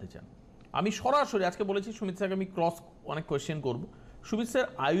সবাই জানতে চান। আমি সরাসরি আজকে বলেছি সুমিত স্যারকে আমি অনেক কোয়েশ্চেন করব। সুমিত স্যার,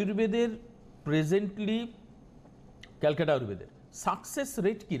 আয়ুর্বেদের প্রেজেন্টলি ক্যালকাটা আয়ুর্বেদের সাকসেস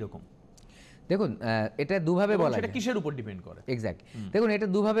রেট কীরকম? দেখুন এটা দুভাবে এবং বলা সেটা যায়। কিসের উপর ডিপেন্ড করে? এক্স্যাক্ট, দেখুন এটা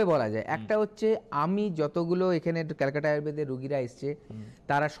দুভাবে বলা যায়। একটা হচ্ছে আমি যতগুলো এখানে ক্যালকাটা আয়ুর্বেদের রুগীরা এসছে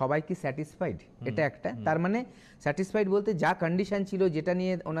তারা সবাই কি স্যাটিসফাইড, এটা একটা। তার মানে স্যাটিসফাইড বলতে যা কন্ডিশন ছিল, যেটা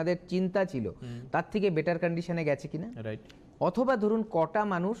নিয়ে ওনাদের চিন্তা ছিল, তার থেকে বেটার কন্ডিশনে গেছে কিনা। রাইট। অথবা ধরুন কটা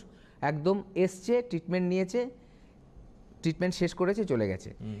মানুষ একদম এসছে, ট্রিটমেন্ট নিয়েছে, ট্রিটমেন্ট শেষ করেছে, চলে গেছে।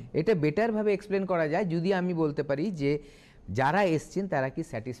 এটা বেটারভাবে এক্সপ্লেন করা যায় যদি আমি বলতে পারি যে যারা এসছেন তারা কি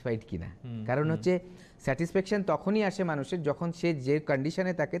স্যাটিসফাইড কিনা। কারণ হচ্ছে স্যাটিসফ্যাকশন তখনই আসে মানুষের যখন সে যে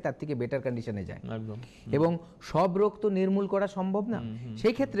কন্ডিশনে থাকে তার থেকে বেটার কন্ডিশনে যায়। একদম। এবং সব রোগ তো নির্মূল করা সম্ভব না।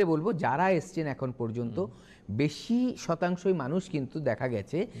 সেই ক্ষেত্রে বলবো যারা এসছেন এখন পর্যন্ত বেশি শতাংশই মানুষ কিন্তু দেখা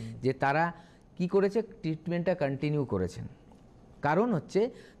গেছে যে তারা কি করেছে, ট্রিটমেন্টটা কন্টিনিউ করেছেন। কারণ হচ্ছে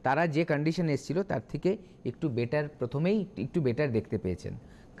তারা যে কন্ডিশনে এসেছিল তার থেকে একটু বেটার, প্রথমেই একটু বেটার দেখতে পেয়েছেন,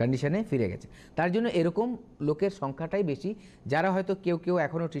 কন্ডিশনে ফিরে গেছে। তার জন্য এরকম লোকের সংখ্যাটাই বেশি, যারা হয়তো কেউ কেউ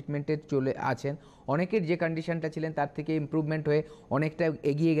এখনও ট্রিটমেন্টে চলে আছেন, অনেকের যে কন্ডিশনটা ছিলেন তার থেকে ইমপ্রুভমেন্ট হয়ে অনেকটা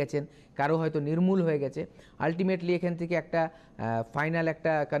এগিয়ে গেছেন, কারো হয়তো নির্মূল হয়ে গেছে। আলটিমেটলি এখান থেকে একটা ফাইনাল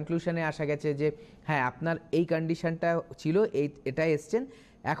একটা কনক্লুশনে আসা গেছে যে হ্যাঁ আপনার এই কন্ডিশনটা ছিল, এটা এসছেন,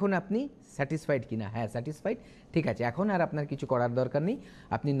 এখন আপনি স্যাটিসফাইড কিনা। হ্যাঁ স্যাটিসফাইড, ঠিক আছে, এখন আর আপনার কিছু করার দরকার নেই,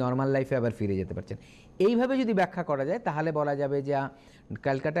 আপনি নর্মাল লাইফে আবার ফিরে যেতে পারছেন। এইভাবে যদি ব্যাখ্যা করা যায় তাহলে বলা যাবে যে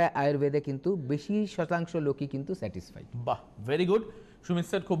ক্যালকাটা আয়ুর্বেদে কিন্তু বেশি শতাংশ লোকই কিন্তু স্যাটিসফাইড। বাহ, ভেরি গুড সুমিত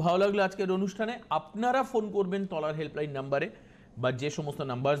স্যার, খুব ভালো লাগলো আজকের অনুষ্ঠানে। আপনারা ফোন করবেন তলার হেল্পলাইন নাম্বারে বা যে সমস্ত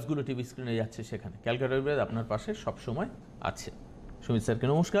নাম্বারসগুলো টিভি স্ক্রিনে যাচ্ছে সেখানে। ক্যালকাটা আয়ুর্বেদ আপনার পাশে সব সময় আছে। সুমিত স্যারকে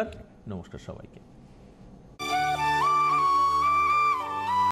নমস্কার। নমস্কার সবাইকে।